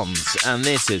is Wands, and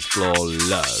this is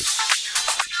Flawless.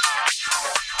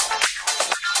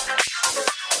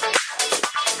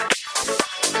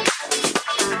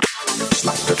 It's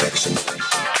like perfection.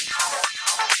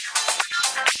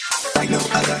 Like no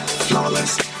other.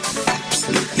 Flawless.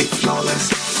 Absolutely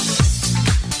flawless.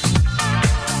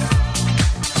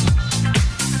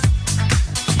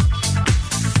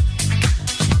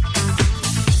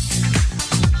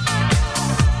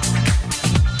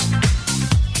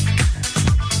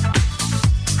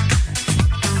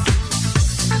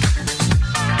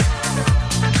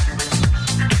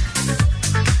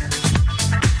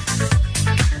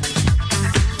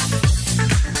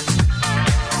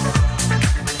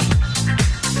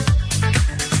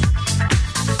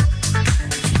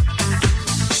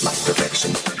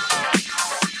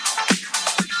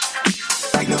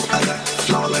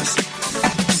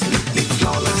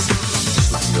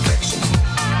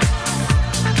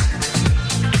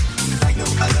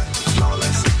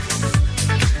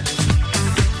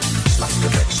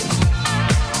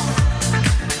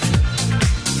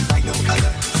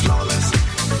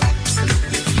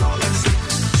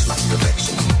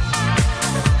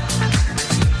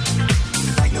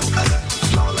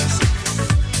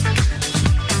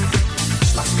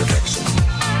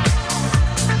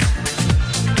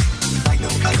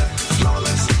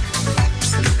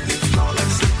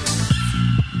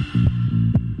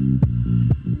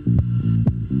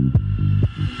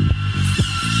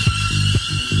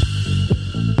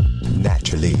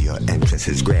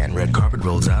 looks grand. Red carpet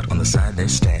rolls out, on the side they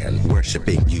stand,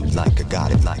 worshipping you like a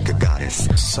god and like a goddess.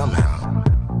 Somehow,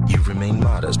 you remain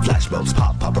modest. Flashbulbs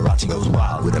pop, paparazzi goes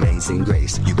wild. With amazing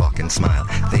grace, you walk and smile.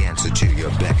 They answer to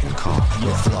your beck and call.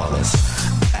 You're flawless,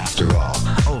 after all.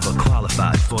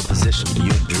 Overqualified for the position.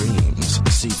 Your dreams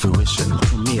see fruition.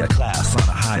 Me a class on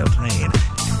a higher plane.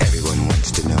 Everyone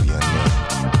wants to know your name.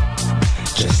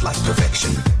 Just like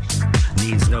perfection.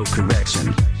 Needs no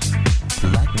correction.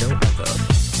 Like no other.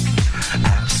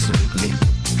 Absolutely.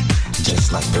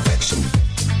 Just like perfection.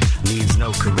 Needs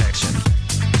no correction.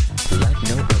 Like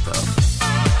no other.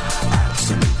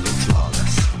 Absolutely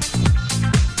flawless.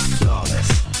 Flawless.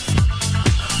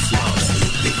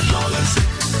 Flawlessly flawless.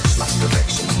 Just like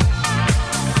perfection.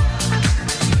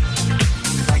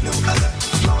 Like no other.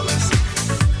 Flawless.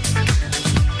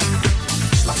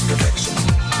 Just like perfection.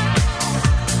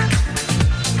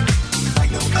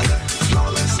 Like no other.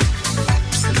 Flawless.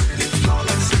 Absolutely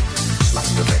flawless. Just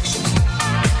like perfection.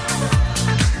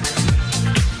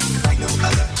 Like no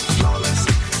other. Flawless.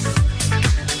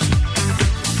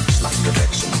 Like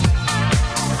perfection.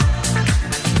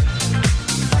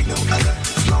 Like no other.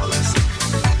 Flawless.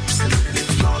 Absolutely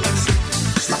flawless.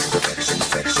 Just like perfection,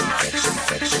 perfection, perfection,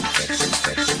 perfection, perfection, perfection,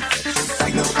 perfection.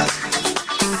 Like no other.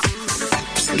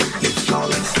 Absolutely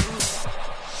flawless.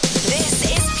 This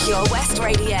is Pure West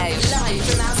Radio, live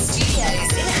from our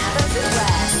studios in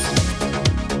Haverfordwest.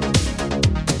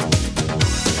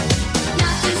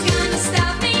 Nothing's gonna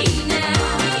stop me now.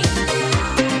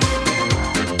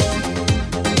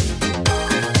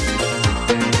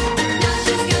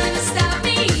 Nothing's gonna stop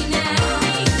me now.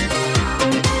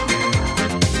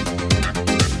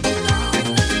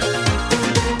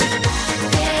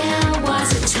 There was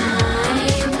a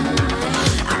time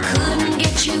I couldn't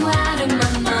get you out of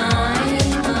my mind.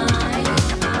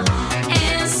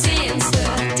 And since the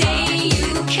day you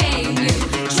came, you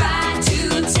tried to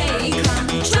take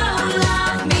control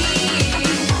of me.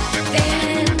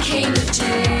 Then came the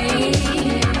day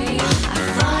I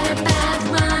thought about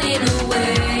running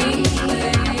away.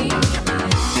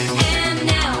 And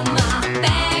now my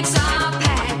bags are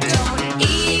packed, don't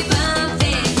even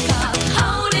think of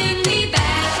holding me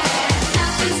back.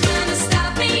 Nothing's gonna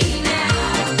stop me now,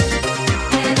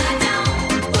 and I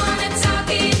don't wanna talk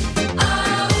it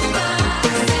over.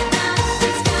 Said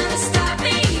nothing's gonna stop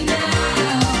me now.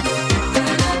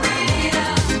 Gonna bring it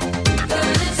up,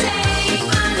 gonna take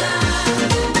my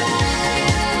love away.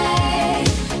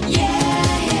 Yeah.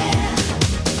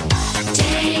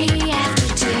 Day after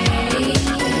day,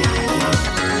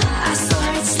 I saw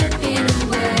it slipping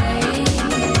away.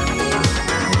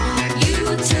 You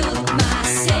took my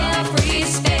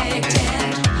self-respect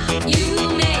and you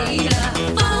made a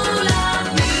fool of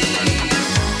me.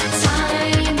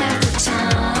 Time after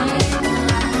time,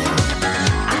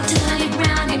 I turn it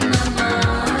round in my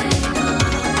mind.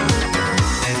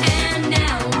 And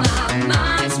now my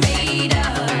mind's made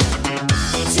up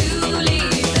to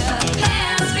leave the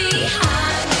past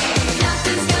behind me.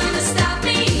 Nothing's gonna stop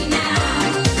me now,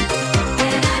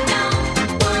 and I don't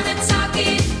wanna talk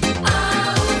it over.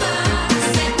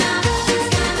 Said nothing's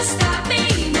gonna stop me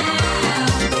now.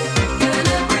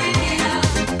 Gonna bring it up,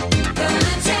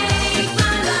 gonna take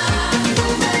my love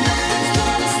away. Nothing's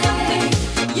gonna stop me,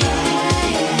 yeah.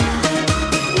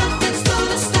 Nothing's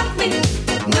gonna stop me,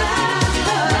 no.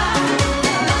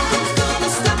 Nothing's gonna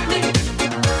stop me.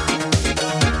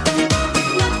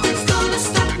 Nothing's gonna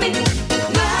stop me,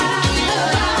 no.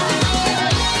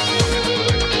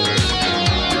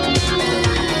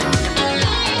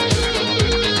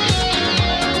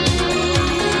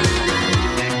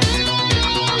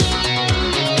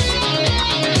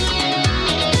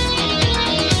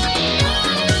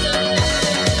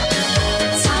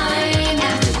 Time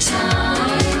after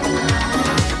time,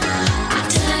 I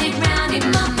turn it round in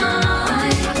my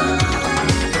mind.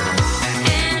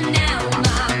 And now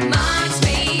my mind's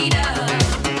made up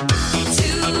to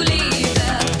leave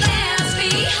the past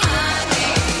behind me.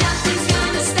 Nothing's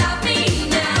gonna stop me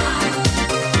now,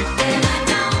 and I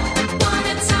don't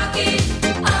wanna talk it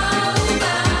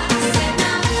over. Said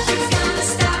nothing's gonna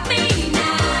stop me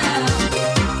now.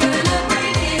 Gonna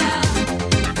bring it up,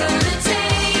 gonna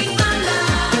take my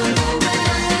love away.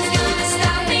 Nothing's gonna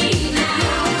stop me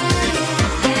now,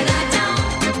 and I don't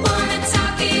wanna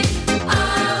talk it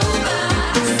over.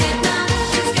 Said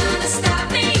nothing's gonna stop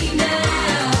me now.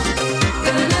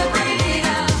 Gonna bring it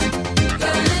up,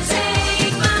 gonna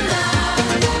take my love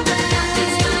away.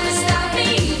 Nothing's gonna stop me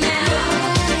now,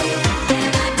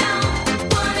 and I don't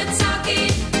wanna talk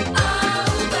it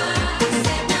over.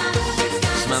 Said nothing's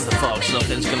gonna Samantha Fox,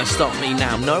 nothing's gonna stop me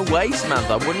now. No way,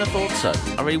 Samantha. I wouldn't have thought so.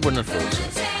 I really wouldn't have thought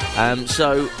so.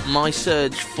 So my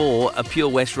search for a Pure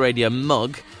West Radio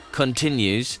mug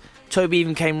continues. Toby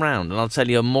even came round, and I'll tell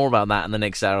you more about that in the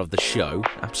next hour of the show.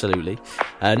 Absolutely.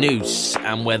 News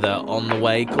and weather on the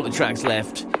way. Call the tracks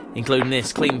left, including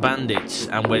this, Clean Bandits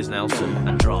and Wes Nelson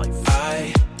and Drive.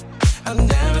 I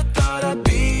never thought I'd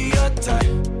be your type.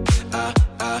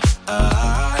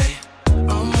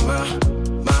 On my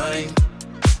mind,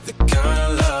 the kind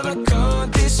of love I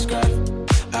can't describe.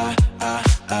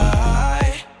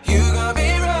 You got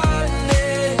me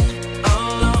running, oh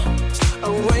no,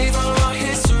 away from our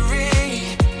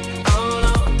history, oh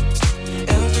no,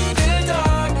 and through the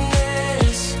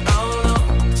darkness, oh no,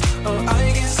 oh I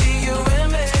can see you in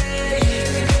me.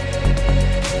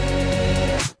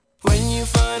 When you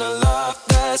find a love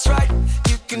that's right,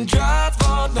 you can drive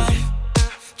all night,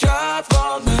 drive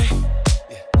all night.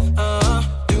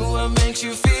 Do what makes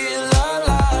you feel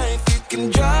alive. You can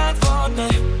drive all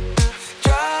night,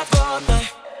 drive all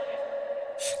night.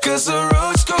 'Cause the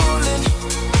road's calling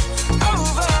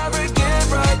over again,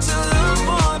 right till the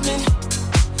morning,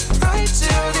 right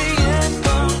till the end.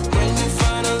 When you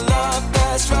find a love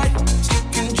that's right, you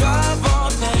can drive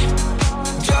all night,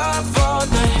 drive all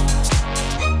night.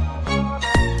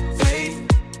 Faith,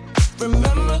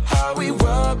 remember how we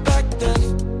were back then.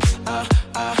 I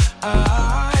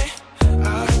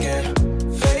get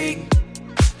fake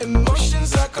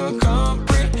emotions I can't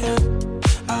comprehend.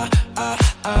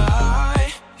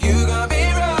 You got me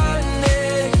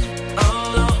running, oh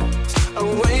no,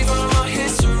 away from our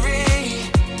history,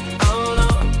 oh no,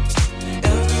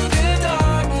 and through the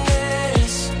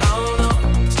darkness, oh no,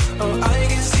 oh I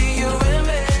can see you in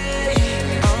me,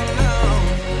 oh no.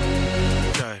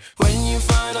 Drive. When you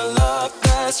find a love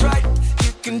that's right,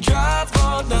 you can drive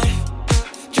all night,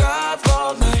 drive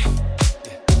all night.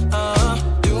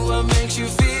 Do what makes you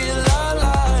feel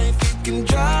alive. You can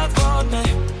drive all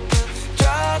night,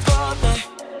 drive all night.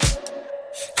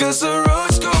 'Cause the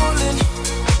road's calling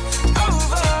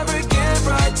over again,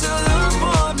 right till the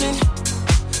morning,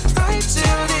 right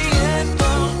till the end.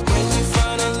 When you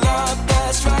find a love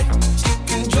that's right, you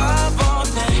can drive all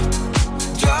night,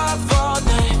 drive all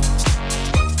night.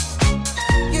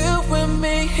 You and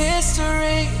me,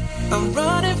 history. I'm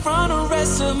running from the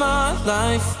rest of my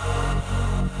life.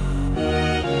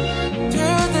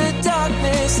 Through the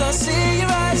darkness, I see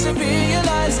your eyes and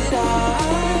realize that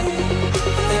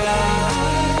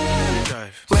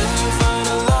when you find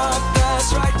a love that's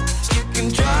right, you can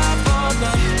drive all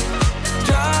night,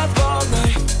 drive all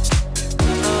night.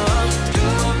 Do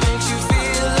what makes you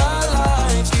feel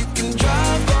alive. You can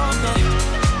drive all night,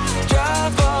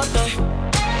 drive all night.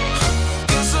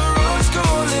 'Cause the road's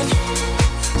calling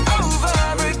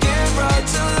over again, right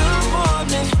till the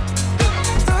morning,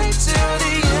 right till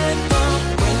the end.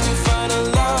 When you find a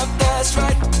love that's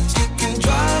right, you can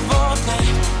drive all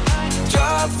night,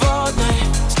 drive all night,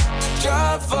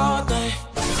 drive all night.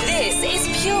 This is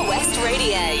Pure West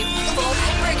Radio for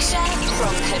Pembrokeshire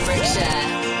from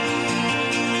Pembrokeshire.